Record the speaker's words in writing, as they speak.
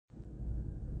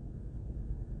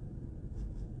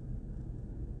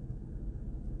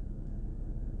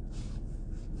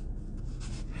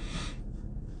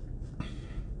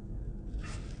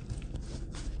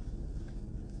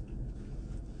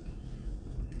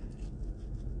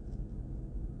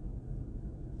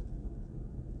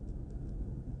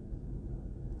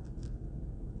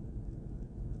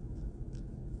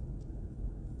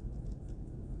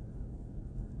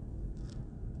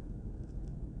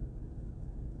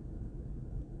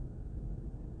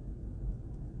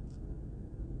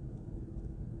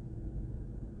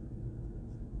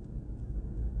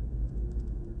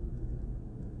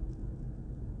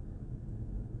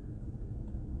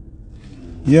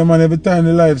Yeah, man, every time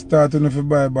the life starts, you know, if you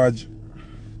buy a badge.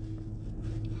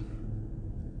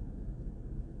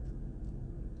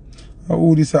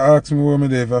 Who this ask me where me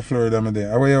there for Florida me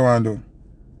there? What you want to do?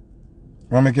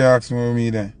 Why make you ask me where me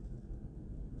there?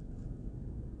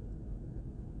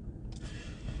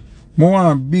 I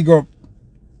want to big up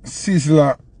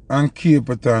Sizzler and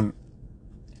Capleton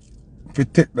to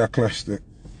take the clash there.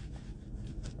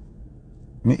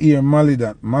 Me hear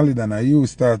Malidan, are you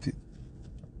started?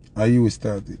 Are you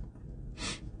started?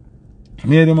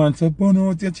 Me hear the man say, burn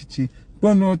out your chichi,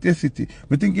 burn out your city.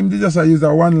 Me think him just use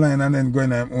a one line and then go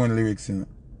in his own lyrics, you know.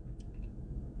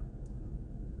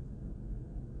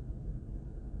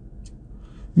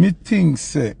 Me think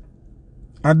say,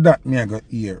 at that me I got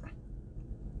hear.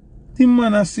 The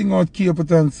man a sing out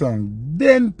Capleton song.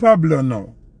 Then Pablo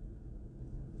now.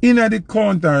 In the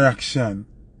counteraction.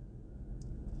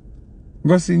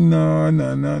 Go sing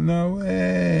no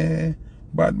way.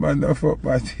 Bad man the fuck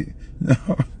party. No.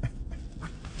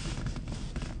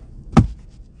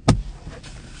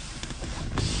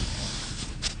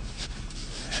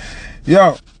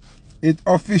 Yo, it's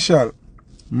official.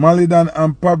 Malidan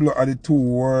and Pablo are the two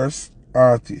worst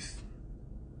artists.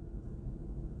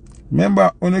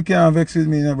 Remember, Uno can't vex with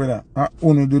me, brother.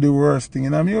 Uno do the worst thing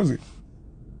in the music.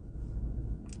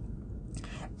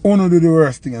 Uno do the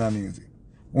worst thing in the music.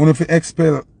 Uno fi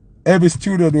expel every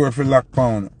studio door for lock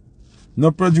pound. No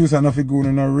producer, no fi go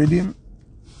in no rhythm.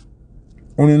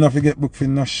 Uno no fi get book for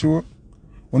no show.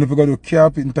 Uno fi go do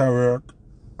carpenter work,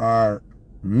 or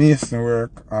mason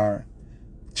work, or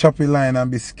choppy line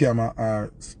and be scammer, or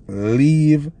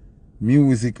leave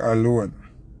music alone.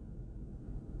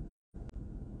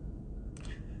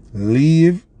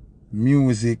 Leave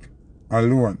music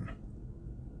alone.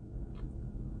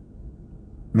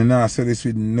 Me nah say this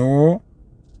with no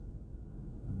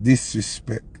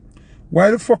disrespect. Why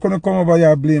the fuck wanna come over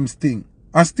here blame Sting?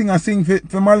 A Sting a sing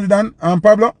for Malidan and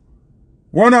Pablo?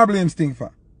 What I blame Sting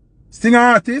for? Sting a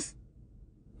artist?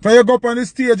 For you go up on the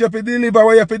stage you have to deliver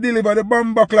where you have to deliver the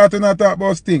bomb buckler to not talk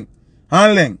about Sting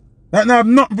and Leng. That not have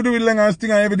nothing to do with Leng and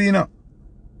Sting and everything now.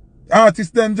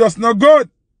 Artists then just not good.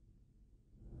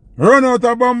 Run out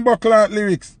of bomb buckler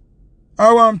lyrics.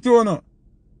 I want to know.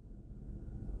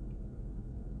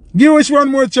 Give us one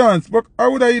more chance, but I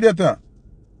would have idiot that.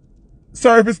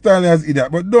 Sorry for styling as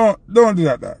idiot, but don't do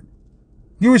that, dog.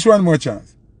 Give us one more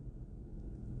chance.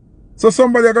 So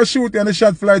somebody gonna shoot you and the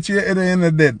shot fly to your head and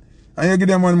you're dead. And you give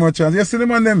them one more chance. You see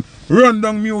them and them run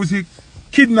down music,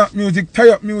 kidnap music, tie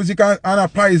up music and a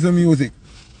poison music.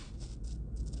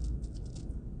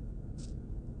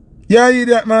 Yeah,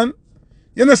 idiot, man.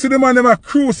 You know see them and them a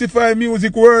crucify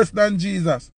music worse than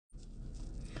Jesus.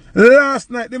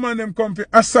 Last night them and them come to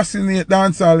assassinate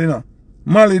dancehall, you know.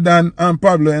 Malidan and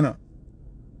Pablo, you know.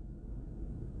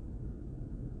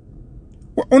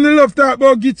 Only love talk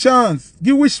about give chance.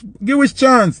 Give wish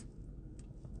chance.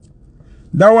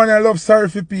 That one I love sorry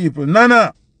for people.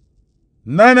 Nana.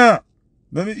 Let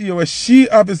me hear what she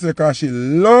happens because she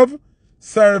love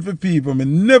sorry for people. Me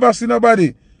never see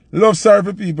nobody love sorry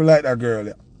for people like that girl.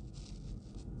 Yeah.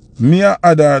 Me I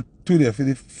had her today for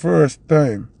the first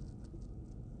time.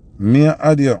 Me I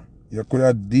had you. You could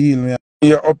have deal me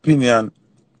your opinion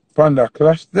on the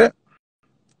clash there.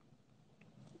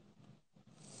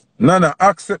 Nana,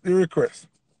 accept the request.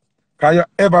 Because you're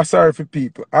ever sorry for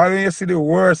people. All when you see the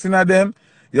worst in them,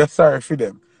 you're sorry for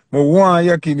them. But want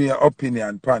you give me your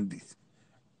opinion on this.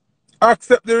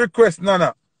 Accept the request,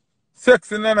 Nana.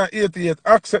 Sexy Nana 88.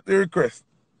 Accept the request.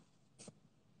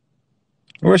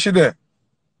 Where she there?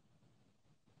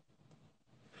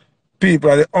 People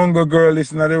are the hunger girl in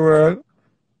the world.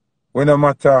 When no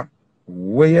matter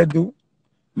what you do,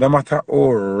 no matter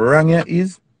how wrong you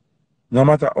is, no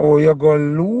matter how you go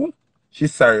low,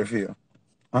 she's sorry for you.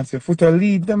 And say, Foota,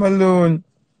 leave them alone.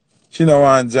 She don't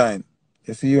want to join.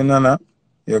 You see you, Nana?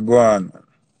 You go on.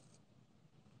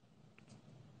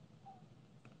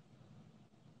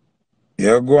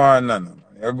 You go on, Nana.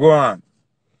 You go on.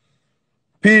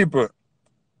 People,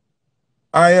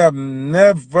 I have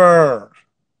never,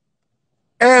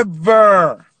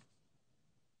 ever,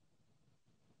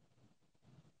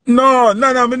 no,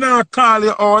 Nana, me not call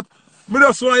you out. Me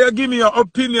just want you to give me your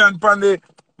opinion on the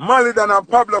Malidan and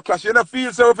Pablo clash. You don't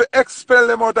feel so if you expel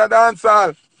them out of the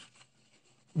dancehall.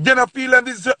 You don't feel like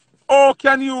this. How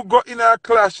can you go in a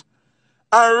clash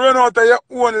and run out of your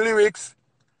own lyrics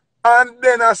and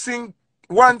then I sing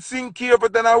one sing Cape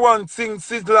but then I one sing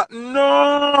Sizzler?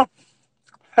 No!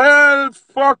 Hell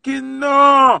fucking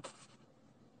no!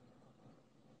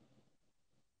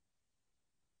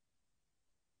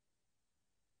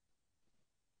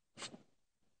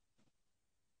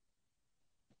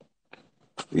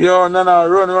 Yo, Nana,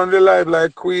 run the live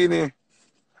like Queenie.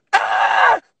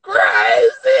 Ah,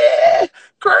 crazy!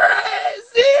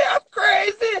 Crazy! I'm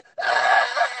crazy!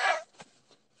 Ah!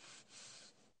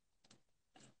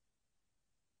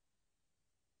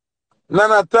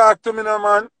 Nana, talk to me now,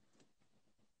 man.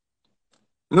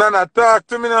 Nana, talk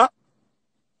to me now.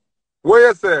 What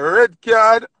you say? Red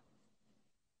card?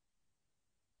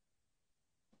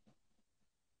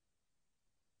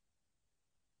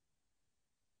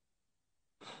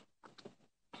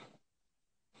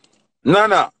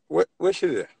 Nana, where she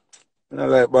there? I don't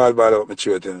like ball out my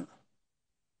throat, you know.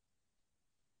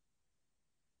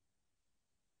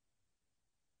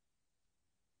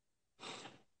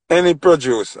 Any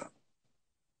producer,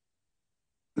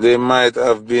 they might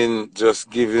have been just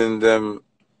giving them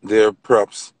their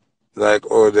props, like,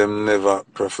 oh, them never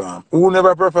perform. Who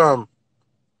never perform?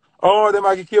 Oh, them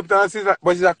are keep on season, but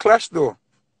it's a clash though.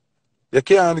 You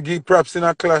can't give props in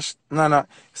a clash, Nana.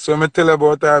 So me tell you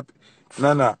about that,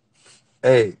 Nana.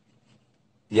 Hey,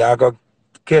 you got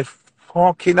get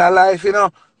fucking alive, you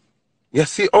know. You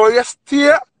see how you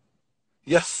steer?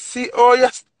 You see how you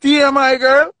steer, my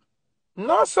girl?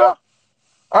 No, sir.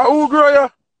 Who grow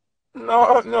you?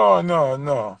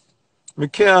 No. Me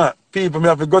can't. People, me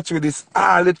have to go through this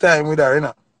all the time with her, you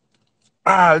know.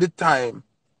 All the time.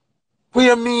 What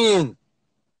you mean?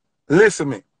 Listen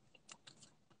me.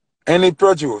 Any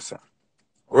producer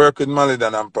work with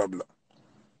Malidan and Pablo.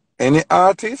 Any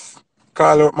artist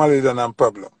call out Malidan and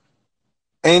Pablo.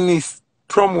 Any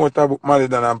promoter book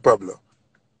Malidan and Pablo.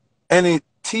 Any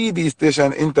TV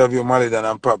station interview Malidan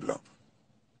and Pablo.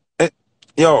 Eh,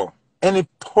 yo, any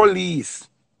police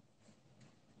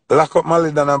lock up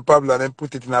Malidan and Pablo and then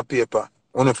put it in a paper.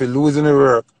 When if you losing the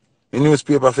work, the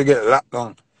newspaper forget locked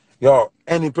down. Yo,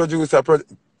 any producer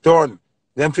done.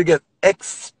 Them forget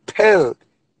expelled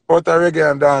out of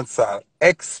reggae and dancehall.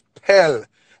 Expel.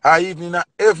 Or even in a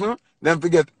heaven, them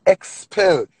forget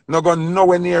expel. Not going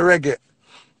nowhere near reggae.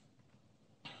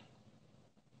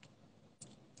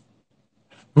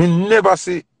 Me never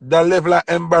see the level of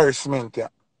embarrassment yeah,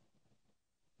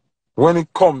 when it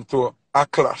come to a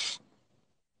clash.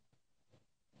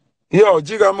 Yo,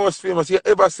 Jigga most famous. You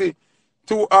ever see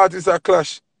two artists a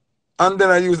clash and then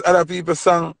I use other people's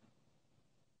song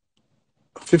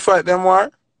to fight them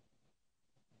war?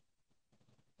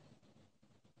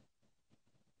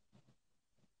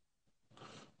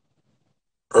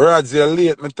 Rads, you're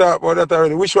late. Me talk about that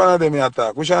already. Which one of them you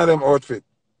talk? Which one of them outfit?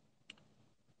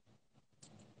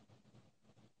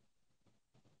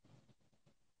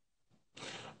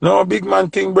 No, big man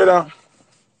thing, brother.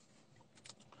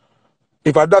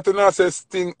 If a that not says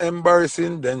thing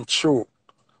embarrassing, then true.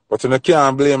 But you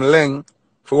can't blame Leng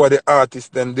for what the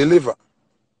artist then deliver.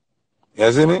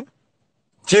 You see me?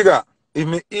 Jigga, if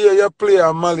me hear you play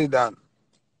a Malidan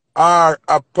or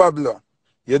a Pablo,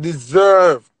 you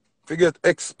deserve to get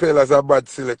expelled as a bad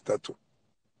selector too.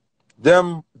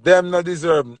 Them not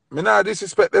deserve. Me not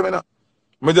disrespect them, you know.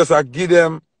 Me just give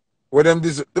them what them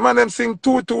deserve. The man them sing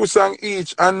two song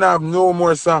each and have no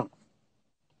more song.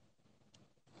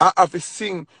 I have to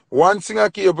sing one sing a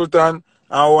Capleton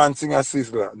and one sing a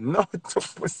Sizzler. No, it's a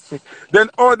pussy. Then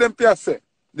all them people say,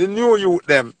 the new youth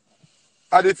them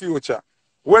are the future.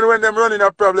 When them running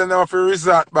a problem, they have to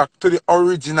resort back to the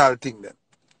original thing then.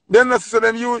 Then not so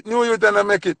them new youth and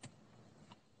make it.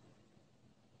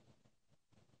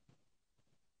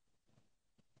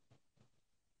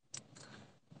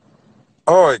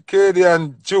 Oh, Katie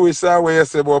and Jewish are where you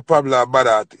say about Pablo a bad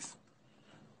artist.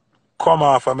 Come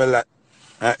off of my life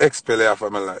and expel you off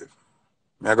of my life.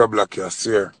 I go block you, I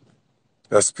swear.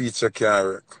 That speech you can't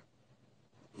work.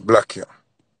 Block you.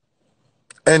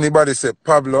 Anybody say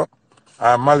Pablo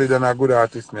or Malidan a good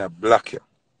artist, me I block you.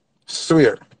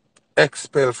 Swear.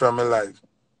 Expel from my life.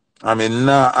 I mean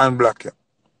nah unblock you.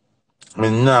 I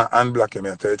mean nah unblock you,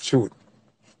 me I tell you the truth.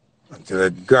 Until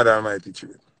the God Almighty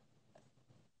truth.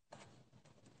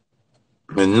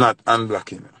 Me not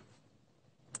unblocking you.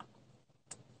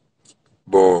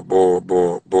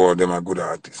 Them a good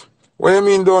artist. What you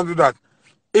mean don't do that?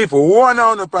 If one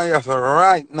on up on you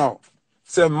right now,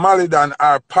 say Malidan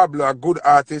or Pablo a good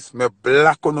artist, me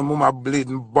black on the mama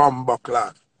bleeding bomb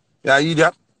buckler. You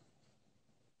idiot?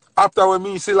 After what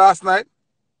me see last night,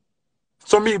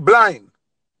 so me blind.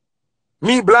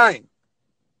 Me blind.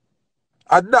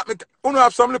 And that me you know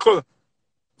have some little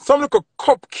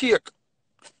cupcake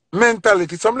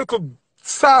mentality, some little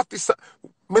soft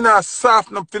me not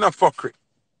soft no finna fuckery.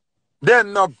 They're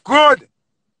not good.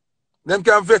 Them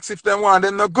can vex if them want,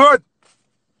 they're not good.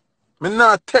 Me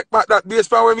not take back that base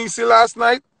for what me see last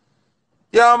night.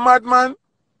 Yeah, madman.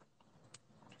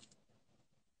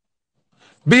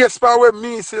 Base for what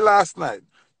me see last night.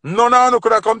 None of you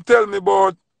could have come tell me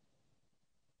about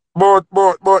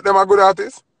them a good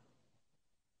artist.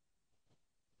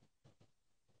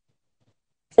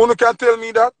 Who can tell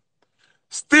me that?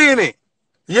 Steenie,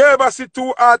 you ever see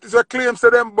two artists that claim to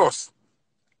them boss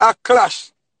a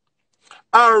clash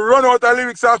and run out of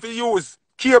lyrics off use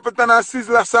Capleton and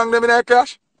Sizzler song them in a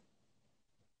clash?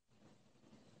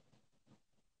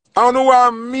 I know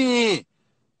what me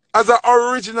as an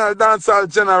original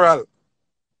dancehall general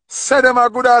say them a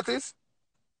good artist.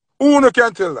 Who no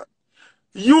can tell that?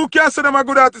 You can say them a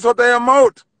good artist out of your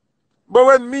mouth. But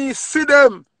when me see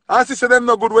them and see them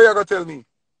no good, what you gonna tell me?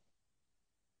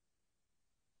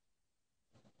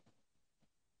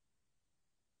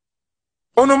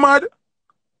 Oh no mad?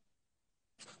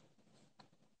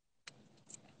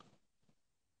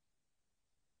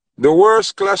 The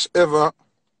worst clash ever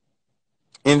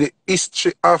in the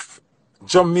history of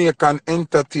Jamaican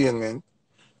entertainment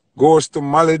goes to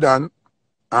Malidan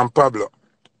and Pablo.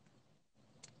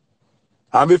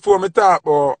 And before me talk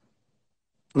about,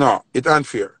 no, it's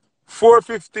unfair.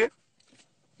 450,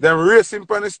 them racing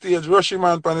on the stage, rushing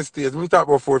man on the stage. Me talk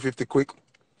about 450 quick.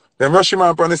 Them rushing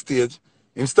man on the stage.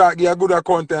 Him start give a good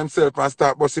account to himself and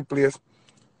start busting place.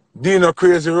 Dino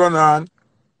crazy run on.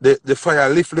 The fire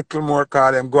lift little more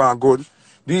car, them go on good.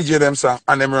 DJ them song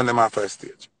and them run them off the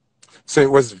stage. So it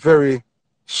was very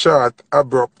short,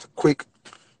 abrupt, quick.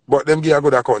 But them give a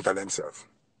good account of themselves.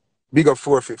 Big up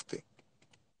 450.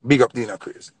 Big up Dino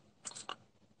crazy.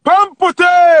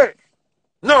 Pampute!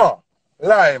 No.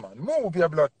 Lie, man. Move your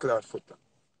blood clot foot.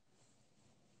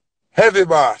 Heavy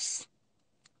boss.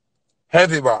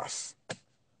 Heavy boss.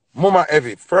 Mama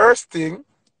heavy. First thing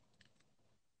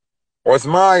was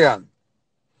Mayan.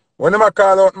 When them a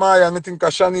call out Mayan, I think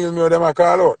a Chanel me them a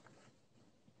call out.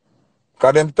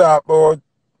 Because them talk about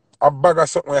a bag of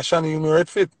something where Chanel me red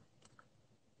fit.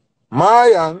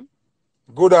 Mayan,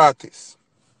 good artist.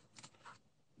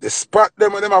 The spot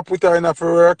them when them a put her in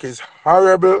for work is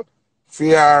horrible for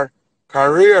her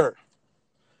career.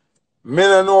 Me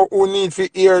don't know who need to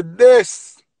hear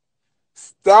this.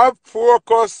 Stop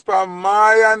focus on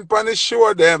Mayan pan the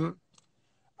show them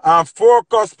and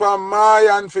focus on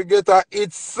Mayan to get a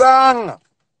hit song.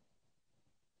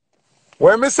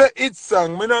 When me say hit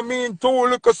song, me don't mean two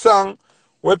little song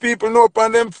where people know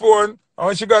on them phone and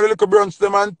when she got a little brunch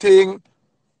them and thing,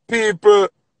 people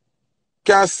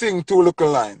can sing two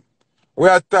little line. We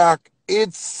attack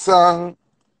hit song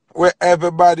where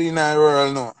everybody in the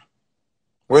world know.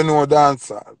 We know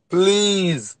dancer.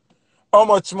 Please. How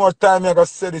much more time you gonna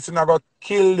say this and I gonna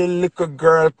kill the little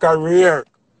girl career?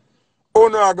 Oh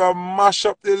no, I gonna mash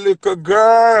up the little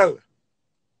girl.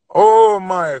 Oh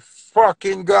my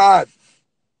fucking God.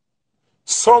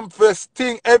 Some first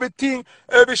thing, everything,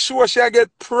 every show she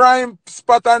get prime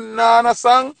spot and Nana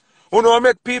song. You know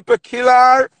make people kill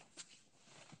her.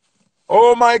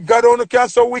 Oh my God, you can't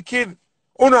so wicked.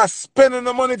 You not spending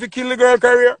the money to kill the girl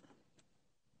career.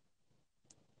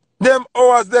 Them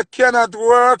hours they cannot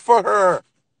work for her.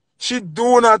 She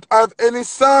do not have any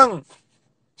song.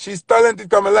 She's talented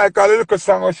come like a little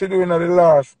song what she do in the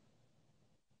last.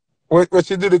 What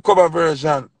she do the cover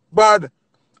version. But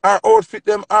her outfit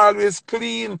them always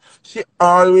clean. She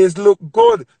always look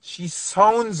good. She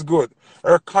sounds good.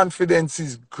 Her confidence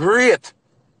is great.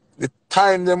 The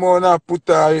time them wanna put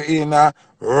her in a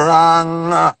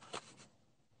wrong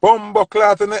bumbo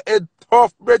cloth in the head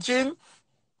tough bridging.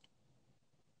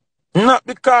 Not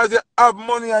because you have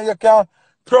money and you can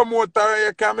promote her and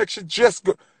you can make she just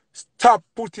go. Stop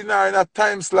putting her in a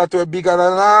time slot where bigger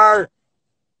than her.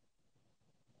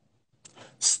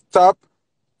 Stop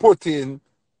putting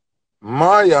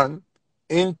Mayan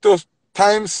into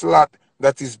time slot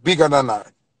that is bigger than her.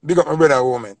 Big up my brother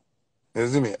woman. You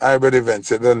see me? I brother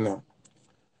events, you don't know.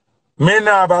 Me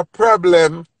not have a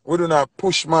problem we do not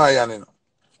push Mayan, you know.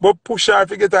 But push her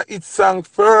to get a hit song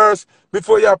first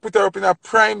before you put her up in a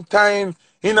prime time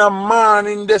in a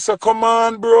morning. So come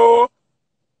on, bro.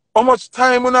 How much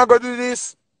time we not gonna do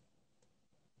this?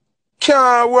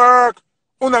 Can't work.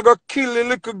 We not gonna kill the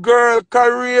little girl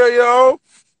career, yo.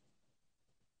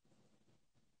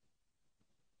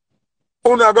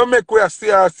 We not gonna make her see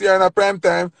her in a prime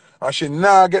time. And she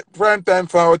not get prime time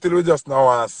for her till we just now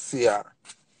want to see her.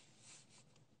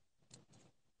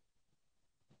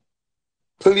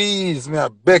 Please, me I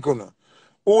beg you.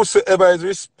 Whosoever is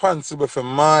responsible for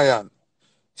Mayan,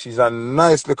 she's a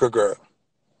nice little girl.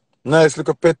 Nice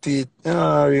little petite, you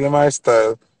know, really my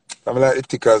style. I'm like the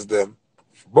thick as them.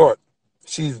 But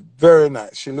she's very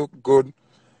nice. She look good.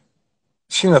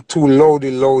 She not too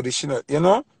loudy. She not, you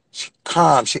know, she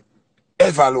calm. She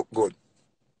ever look good.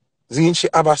 Zin, she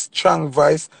have a strong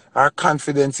voice. Her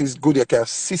confidence is good. You can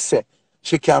see say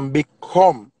she can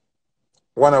become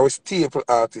one of our staple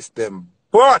artists them.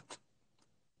 But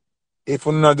if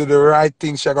we not do the right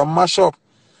thing, she gonna mash up.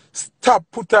 Stop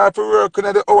put her for work in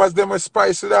the hours them with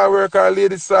spice with her work or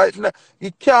lady side. Nah,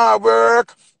 it can't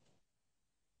work.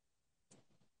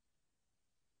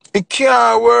 It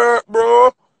can't work,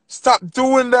 bro. Stop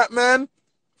doing that, man.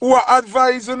 Who are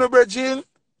advising the Virgin?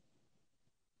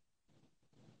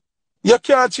 You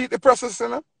can't cheat the process, you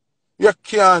know? You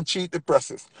can't cheat the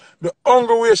process. The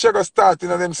only way she gonna start in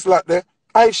them slot there,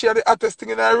 I share the hottest thing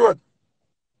in her road.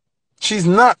 She's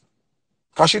not.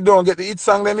 Because she don't get the hit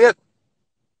song them yet.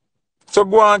 So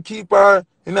go and keep her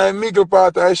in the middle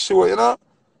part of her show, you know?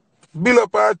 Build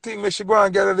up her thing, make she go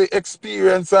and get her the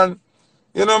experience and,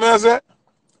 you know what I say?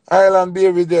 Island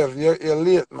baby dev, you're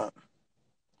late, man.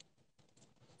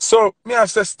 So, me I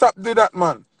say, stop do that,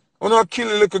 man. You not kill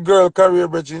the little girl career,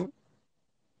 Bridging.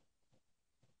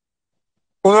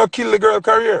 You not kill the girl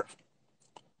career.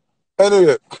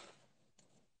 Anyway,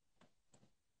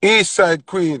 East Side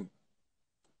Queen,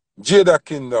 Jada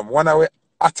Kingdom, one of our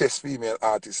hottest female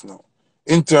artists now,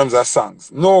 in terms of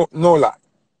songs. No lie.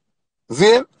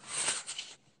 Zane,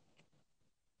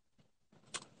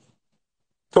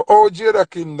 to all Jada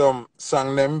Kingdom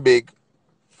sang them big,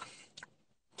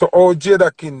 to all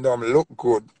Jada Kingdom look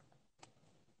good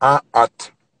and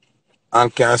hot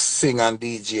and can sing and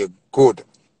DJ good.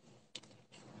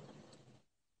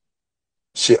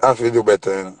 She have to do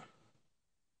better, you know.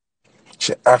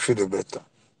 She have to do better.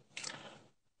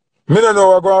 Me don't know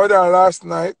what going on with her last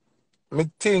night. Me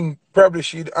think probably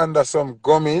she'd under some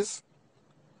gummies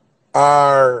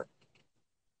or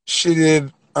she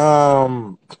did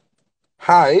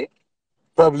high,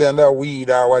 probably under weed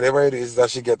or whatever it is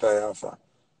that she get her off.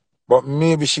 But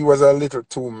maybe she was a little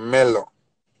too mellow.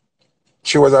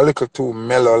 She was a little too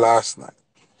mellow last night.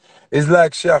 It's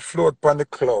like she a float on the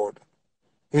cloud.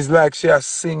 It's like she a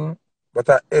sing, but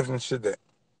her heaven she there.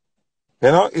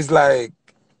 You know, it's like,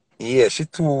 yeah, she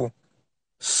too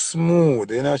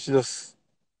smooth. You know, she just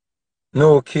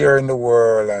no care in the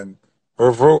world. And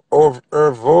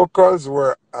her vocals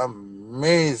were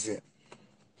amazing.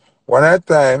 One at a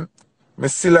time, me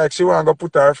see like she want to go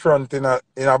put her front in a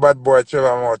bad boy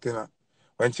Trevor mouth, you know.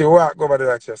 When she walk over there,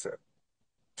 like she said,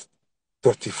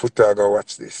 "Dirty Foota, go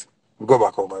watch this. Go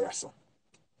back over there, son."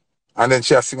 And then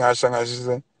she sing her song and she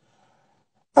said,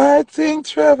 "I think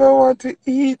Trevor want to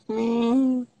eat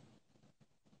me."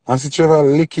 And see Trevor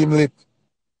lick him lip.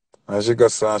 And she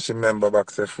got so and she remember back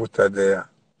to Foota there.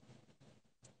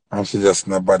 And she just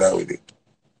not bother with it.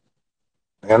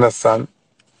 You understand?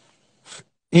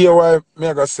 Here why me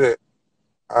I go say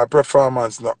her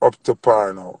performance not up to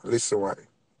par now. Listen why.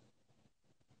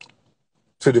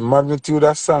 To the magnitude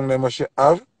of song that she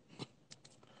have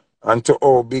and to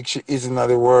how big she is in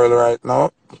the world right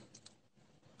now,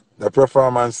 the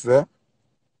performance there,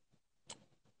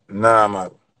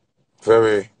 normal.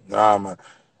 Very normal.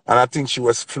 And I think she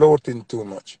was floating too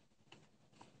much.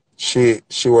 She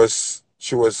was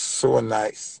so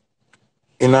nice.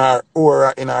 In her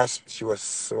aura, she was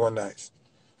so nice.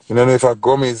 You know if her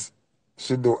gummies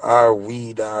she do her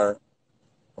weed or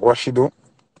what she do?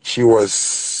 She was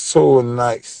so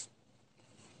nice.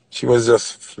 She was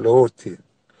just floating.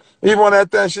 Even that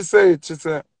time she said,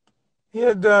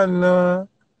 "You don't know.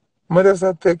 Mother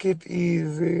said take it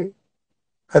easy.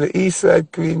 At the East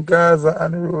Side Queen, Gaza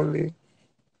and Rolly.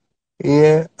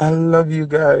 Yeah, I love you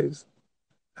guys.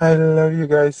 I love you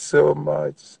guys so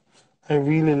much. I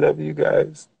really love you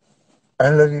guys. I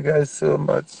love you guys so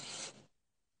much."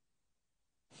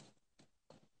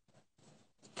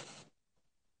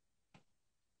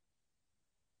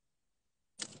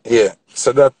 Yeah,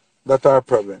 so that's our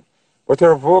problem. But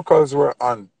her vocals were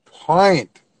on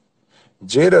point.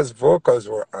 Jada's vocals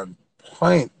were on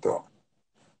point though.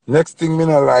 Next thing me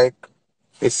not like,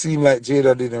 it seemed like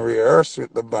Jada didn't rehearse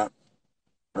with the band,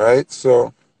 right?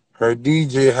 So her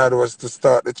DJ had was to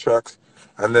start the tracks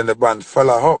and then the band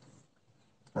follow up,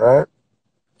 right?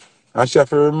 And she have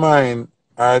to remind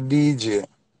our DJ,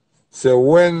 so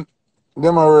when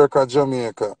them a work at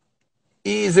Jamaica,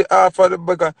 easy off of the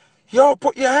bugger, yo,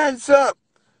 put your hands up.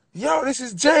 Yo, this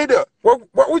is Jada.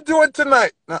 What we doing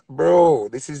tonight? Nah, bro,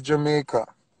 this is Jamaica.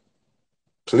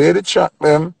 Play the track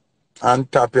them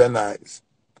and tap your knives.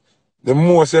 The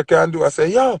most you can do, I say,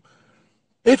 yo,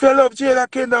 if you love Jada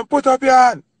Kingdom, put up your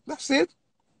hand. That's it.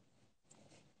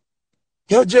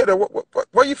 Yo, Jada,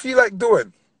 what you feel like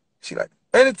doing? She like,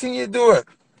 anything you doing.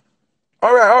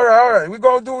 All right. We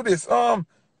gonna do this.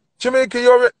 Jamaica,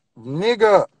 you're it.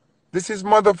 Nigga, this is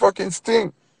motherfucking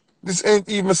Sting. This ain't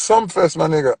even Sumfest, my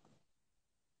nigga.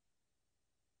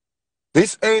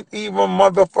 This ain't even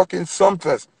motherfucking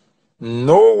Sumfest.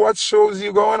 Know what shows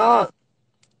you going on.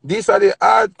 These are the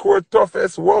hardcore,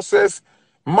 toughest, worstest,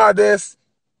 maddest,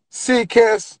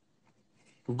 sickest,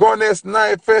 gunnest,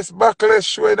 knifest, backless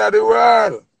show in the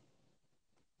world.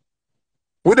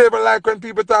 We don't even like when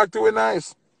people talk to it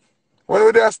nice. When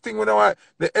we just think we don't want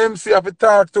the MC have to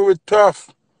talk to it tough.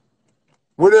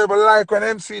 We don't even like when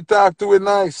MC talk to it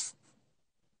nice.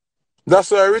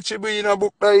 That's why Richie B in a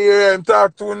book that year and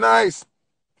talk too nice.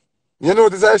 You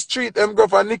notice I street them go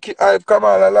for Nicky Hype,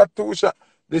 Kamal, Latusha.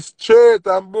 The straight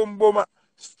and boom boom.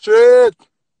 Straight.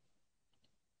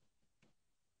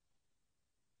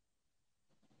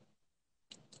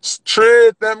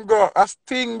 Straight them go. A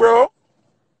Sting, bro.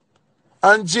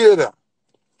 And Jada.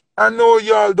 I know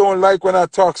y'all don't like when I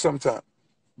talk sometimes.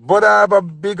 But I have a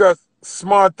bigger,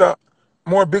 smarter,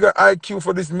 more bigger IQ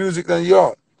for this music than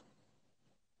y'all.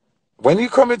 When you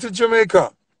come into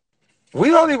Jamaica, we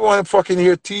don't even want to fucking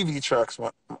hear TV tracks,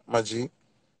 my G.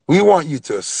 We want you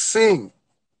to sing.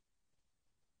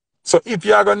 So if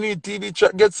you're going to need TV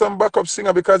track, get some backup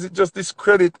singer because it just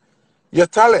discredit your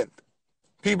talent.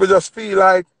 People just feel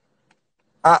like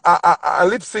a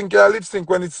lip sync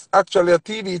when it's actually a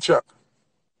TV track.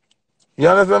 You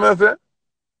understand what I'm saying?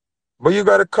 But you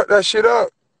got to cut that shit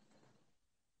out.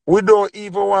 We don't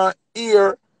even want to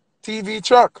hear TV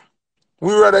track.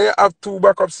 We rather have two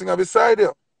backup singers beside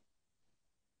you.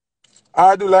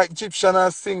 I do like Egyptian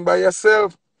and sing by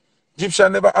yourself.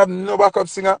 Egyptian never have no backup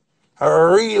singer. A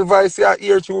real voice you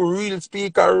hear through real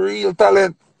speaker, real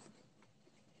talent.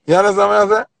 You understand what I'm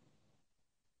saying?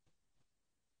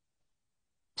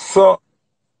 So,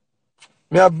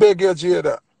 me I beg you,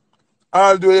 Jada,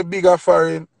 I'll do a bigger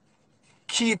foreign.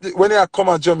 When you come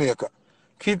to Jamaica,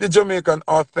 keep the Jamaican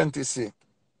authenticity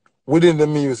within the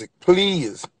music.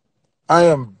 Please. I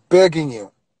am begging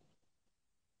you.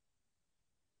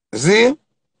 See?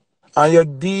 And your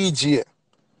DJ,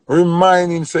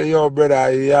 remind him, say, yo,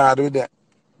 brother, yeah, do that.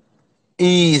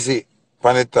 Easy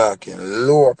pan the talking,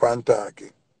 low pan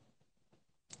talking.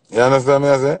 You understand me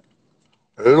I say?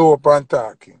 Low pan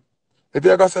talking. If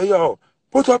you gonna say, yo,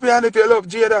 put up your hand if you love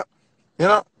Jada, you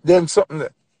know, then something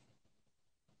there.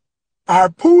 Or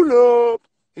pull up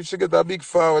if she get a big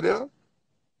forward, you know.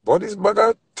 But this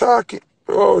bugger talking,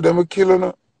 oh, them will kill her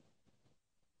now.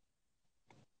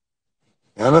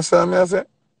 You understand me I say?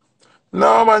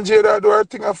 No, man, Jada do her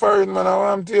thing of foreign, man, I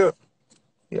want to you.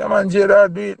 Yeah, man,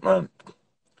 Jada do it, man.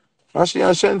 And she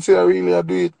and Shensi really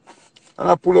do it. And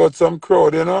I pull out some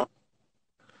crowd, you know.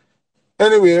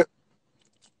 Anyway,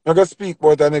 I'm going to speak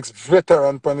about the next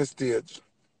veteran on the stage.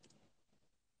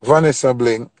 Vanessa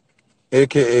Bling,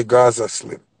 a.k.a. Gaza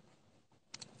Slim.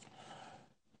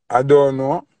 I don't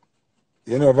know.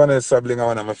 You know, Vanessa Bling is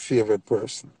one of my favorite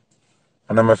person.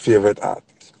 And I'm my favorite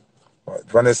artist. But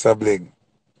Vanessa Bling,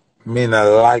 me not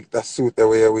like the suit the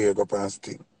way you wear up and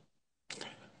sting.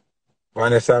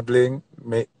 Vanessa Bling,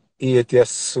 me hate your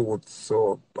suit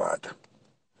so bad.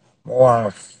 I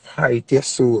want to fight your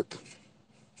suit.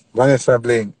 Vanessa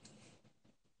Bling,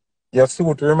 your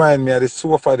suit remind me of the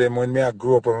sofa them when me I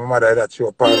grew up and my mother that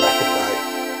you part of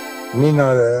the Me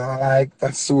not like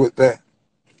that suit there.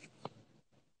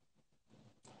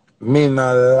 Me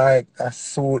not like that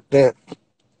suit there.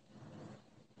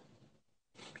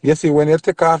 You see, when you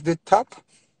take off the top,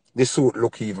 the suit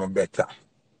look even better.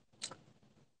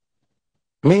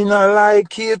 Me not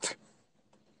like it.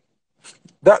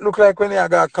 That look like when you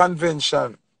got a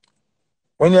convention.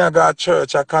 When you got a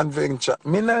church, a convention.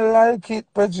 Me not like it,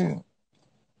 Pajin.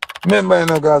 Remember, you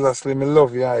know, Gaza Slim, I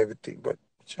love you and everything, but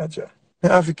cha-cha. I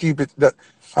have to keep it that.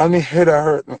 And my head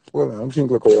hurt me. Well, I'm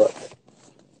thinking like that.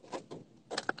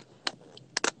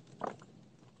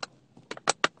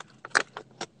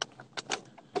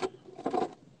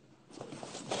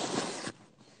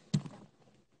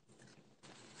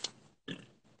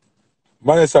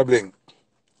 Vanessa Bling,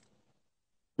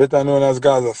 better known as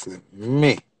Gaza Slim.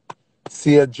 Me,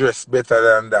 see a dress better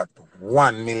than that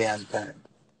 1,000,000 times.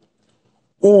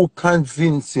 Who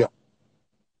convince you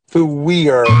to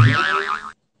wear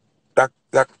that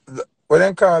what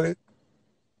they call it?